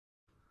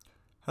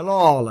Hello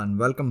all and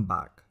welcome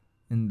back.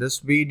 In this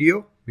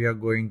video, we are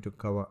going to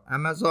cover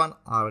Amazon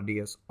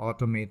RDS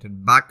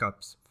automated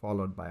backups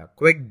followed by a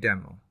quick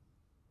demo.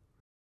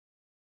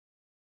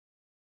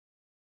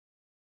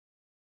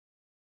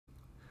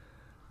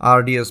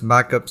 RDS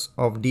backups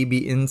of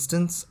DB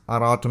instance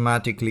are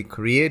automatically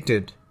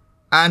created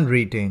and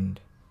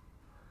retained.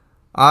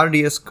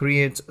 RDS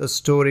creates a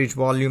storage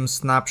volume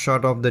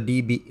snapshot of the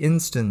DB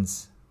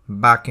instance,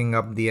 backing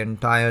up the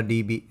entire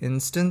DB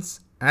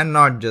instance and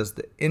not just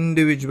the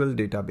individual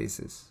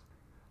databases.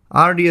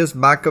 RDS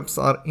backups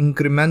are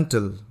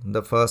incremental.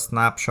 The first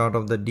snapshot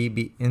of the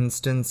DB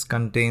instance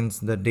contains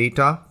the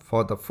data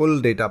for the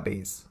full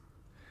database.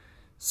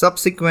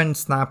 Subsequent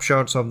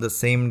snapshots of the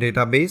same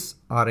database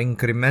are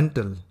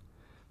incremental,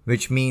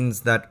 which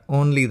means that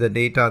only the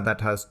data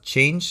that has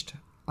changed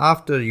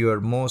after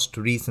your most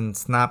recent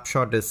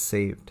snapshot is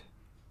saved.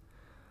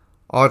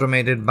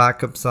 Automated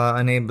backups are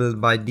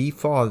enabled by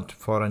default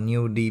for a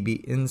new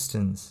DB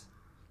instance.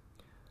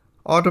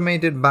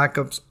 Automated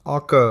backups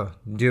occur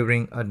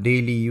during a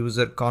daily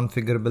user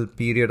configurable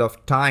period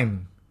of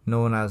time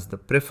known as the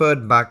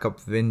preferred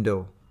backup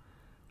window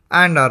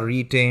and are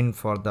retained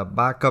for the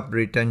backup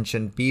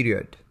retention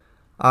period.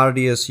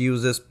 RDS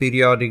uses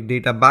periodic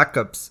data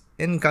backups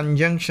in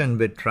conjunction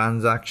with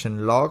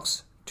transaction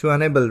logs to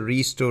enable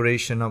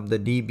restoration of the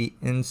DB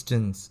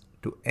instance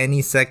to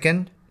any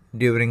second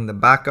during the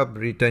backup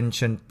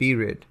retention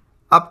period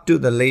up to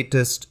the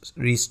latest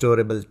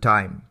restorable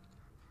time.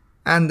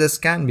 And this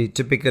can be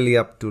typically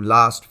up to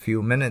last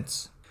few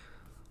minutes.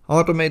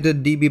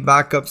 Automated DB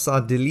backups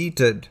are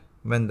deleted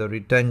when the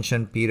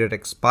retention period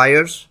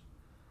expires.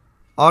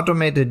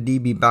 Automated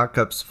DB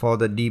backups for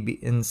the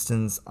DB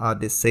instance are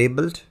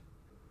disabled.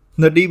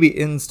 The DB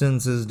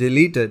instance is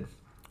deleted,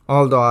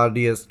 although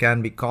RDS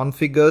can be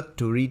configured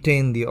to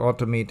retain the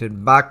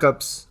automated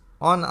backups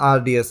on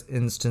RDS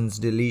instance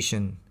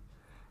deletion,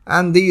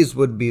 and these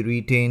would be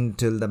retained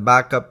till the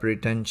backup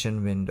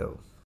retention window.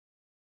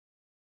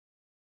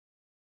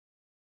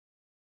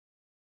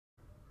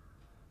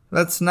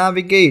 Let's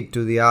navigate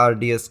to the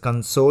RDS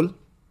console.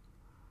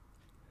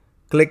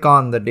 Click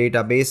on the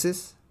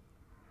databases.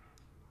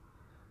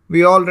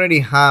 We already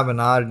have an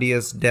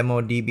RDS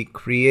Demo DB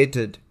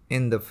created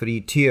in the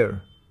free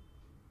tier.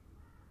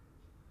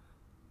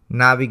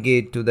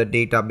 Navigate to the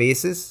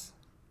databases.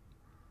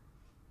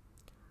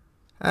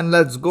 And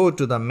let's go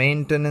to the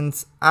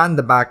maintenance and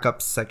the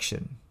backups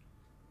section.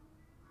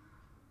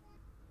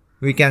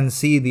 We can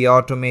see the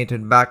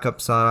automated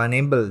backups are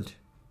enabled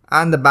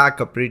and the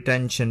backup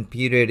retention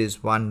period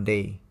is 1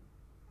 day.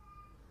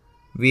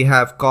 We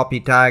have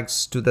copy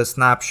tags to the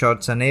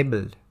snapshots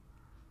enabled.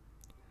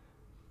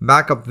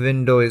 Backup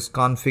window is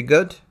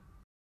configured,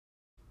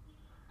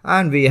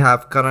 and we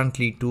have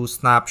currently 2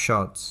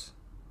 snapshots.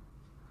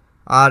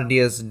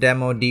 RDS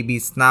Demo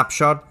DB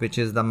snapshot, which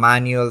is the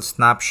manual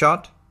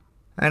snapshot,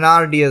 and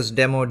RDS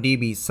Demo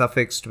DB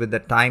suffixed with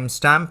the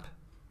timestamp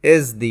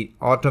is the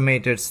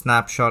automated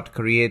snapshot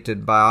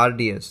created by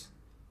RDS.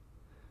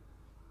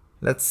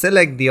 Let's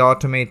select the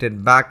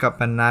automated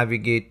backup and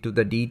navigate to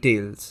the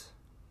details.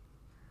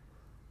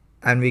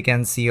 And we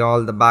can see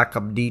all the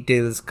backup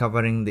details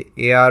covering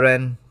the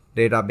ARN,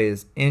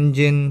 database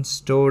engine,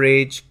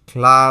 storage,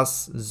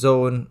 class,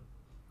 zone,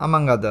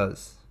 among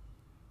others.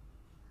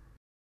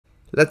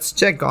 Let's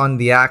check on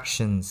the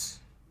actions.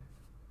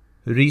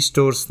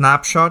 Restore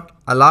snapshot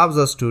allows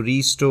us to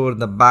restore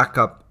the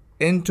backup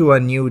into a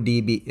new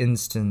DB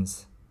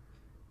instance.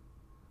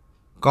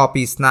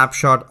 Copy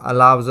snapshot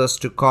allows us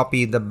to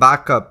copy the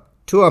backup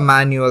to a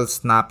manual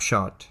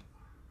snapshot.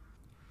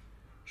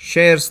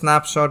 Share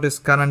snapshot is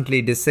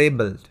currently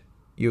disabled.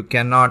 You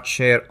cannot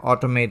share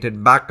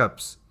automated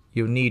backups.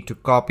 You need to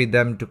copy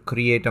them to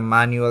create a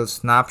manual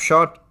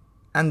snapshot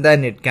and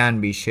then it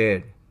can be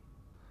shared.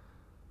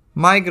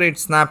 Migrate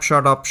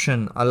snapshot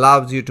option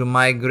allows you to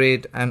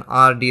migrate an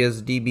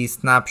RDS DB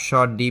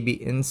snapshot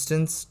DB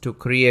instance to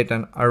create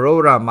an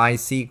Aurora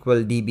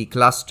MySQL DB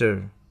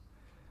cluster.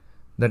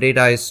 The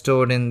data is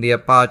stored in the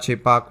Apache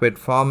Parquet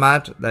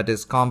format that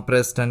is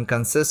compressed and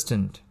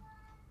consistent.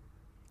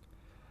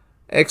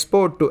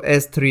 Export to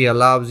S3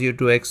 allows you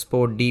to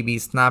export DB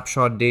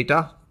snapshot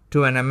data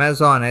to an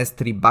Amazon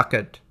S3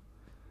 bucket.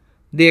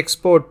 The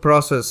export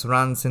process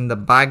runs in the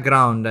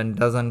background and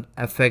doesn't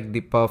affect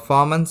the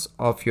performance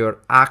of your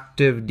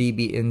active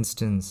DB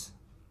instance.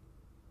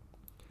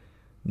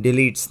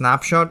 Delete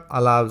snapshot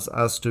allows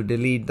us to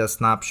delete the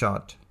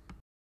snapshot.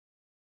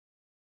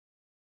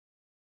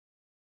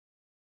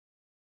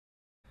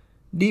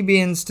 DB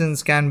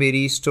instance can be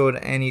restored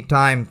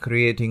anytime,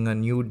 creating a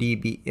new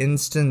DB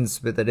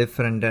instance with a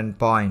different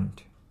endpoint.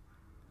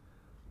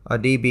 A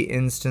DB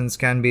instance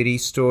can be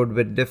restored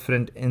with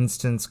different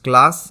instance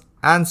class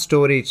and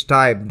storage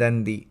type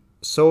than the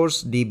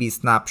source DB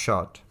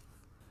snapshot.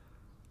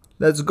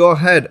 Let's go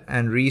ahead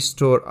and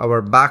restore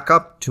our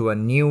backup to a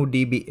new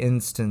DB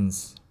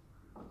instance.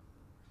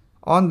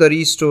 On the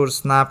Restore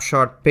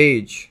Snapshot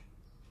page,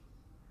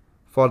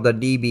 for the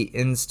DB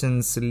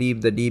instance,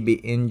 leave the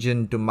DB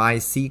engine to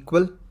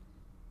MySQL.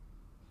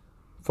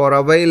 For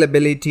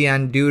availability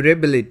and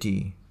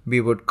durability,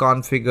 we would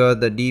configure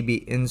the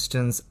DB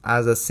instance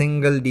as a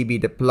single DB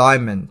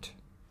deployment.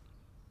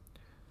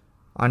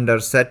 Under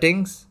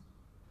Settings,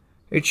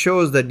 it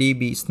shows the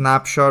DB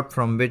snapshot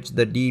from which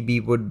the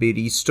DB would be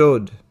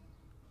restored.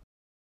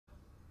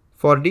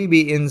 For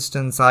DB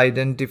instance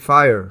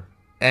identifier,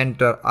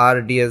 enter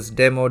RDS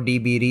Demo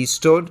DB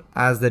restored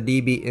as the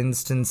DB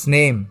instance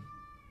name.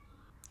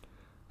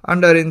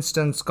 Under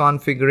Instance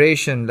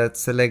Configuration, let's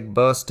select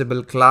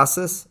Burstable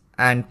Classes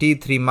and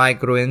T3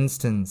 Micro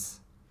Instance.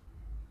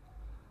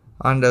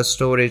 Under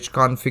Storage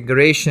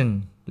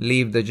Configuration,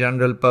 leave the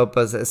General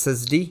Purpose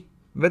SSD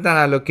with an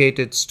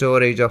allocated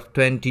storage of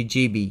 20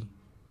 GB.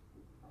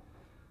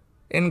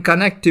 In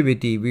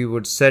Connectivity, we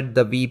would set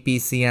the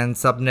VPC and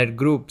subnet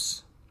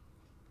groups.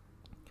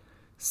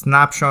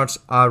 Snapshots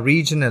are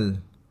regional,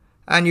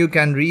 and you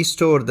can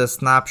restore the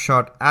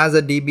snapshot as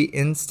a DB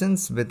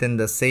instance within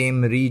the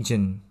same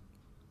region.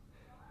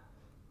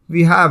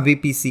 We have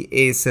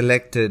VPC-A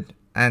selected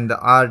and the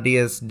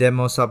RDS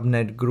Demo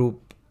subnet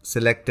group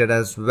selected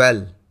as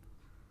well.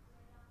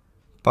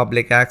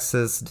 Public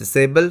access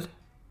disabled.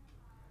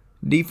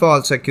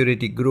 Default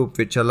security group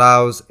which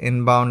allows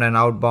inbound and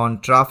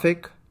outbound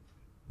traffic.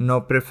 No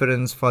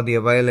preference for the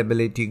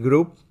availability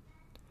group.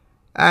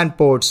 And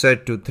port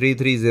set to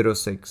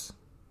 3306.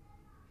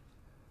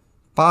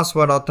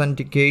 Password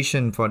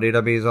authentication for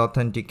database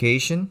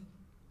authentication.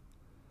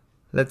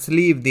 Let's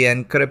leave the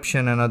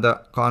encryption and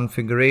other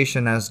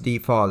configuration as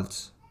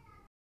defaults.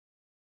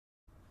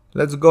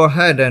 Let's go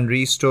ahead and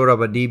restore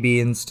our DB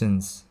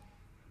instance.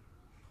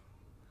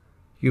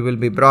 You will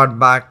be brought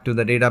back to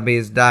the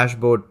database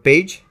dashboard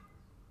page.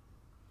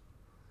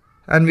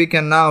 And we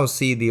can now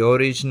see the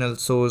original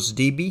source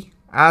DB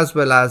as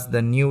well as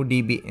the new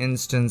DB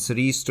instance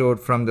restored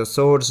from the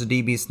source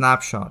DB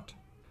snapshot.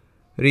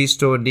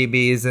 Restore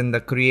DB is in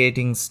the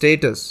creating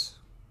status.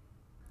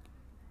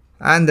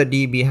 And the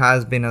DB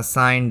has been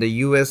assigned the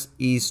US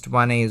East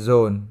 1A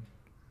zone.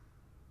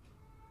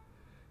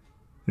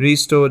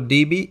 Restored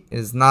DB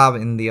is now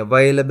in the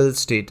available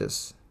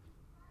status.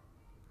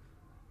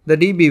 The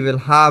DB will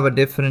have a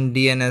different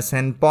DNS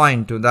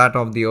endpoint to that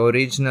of the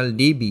original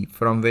DB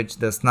from which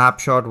the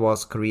snapshot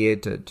was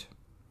created.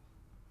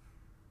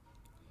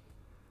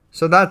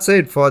 So that's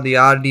it for the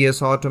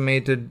RDS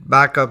Automated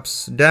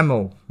Backups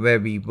demo, where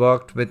we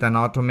worked with an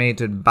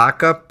automated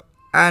backup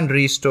and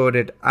restored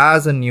it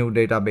as a new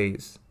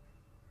database.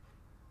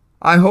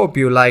 I hope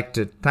you liked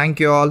it. Thank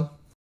you all.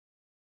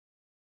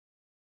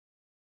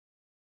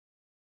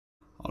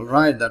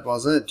 Alright, that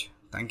was it.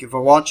 Thank you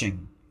for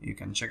watching. You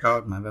can check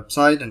out my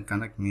website and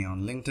connect me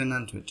on LinkedIn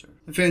and Twitter.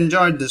 If you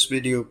enjoyed this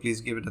video,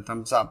 please give it a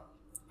thumbs up.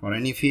 For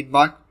any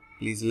feedback,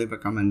 please leave a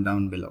comment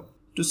down below.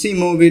 To see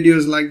more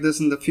videos like this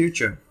in the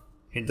future,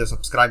 hit the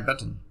subscribe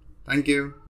button. Thank you.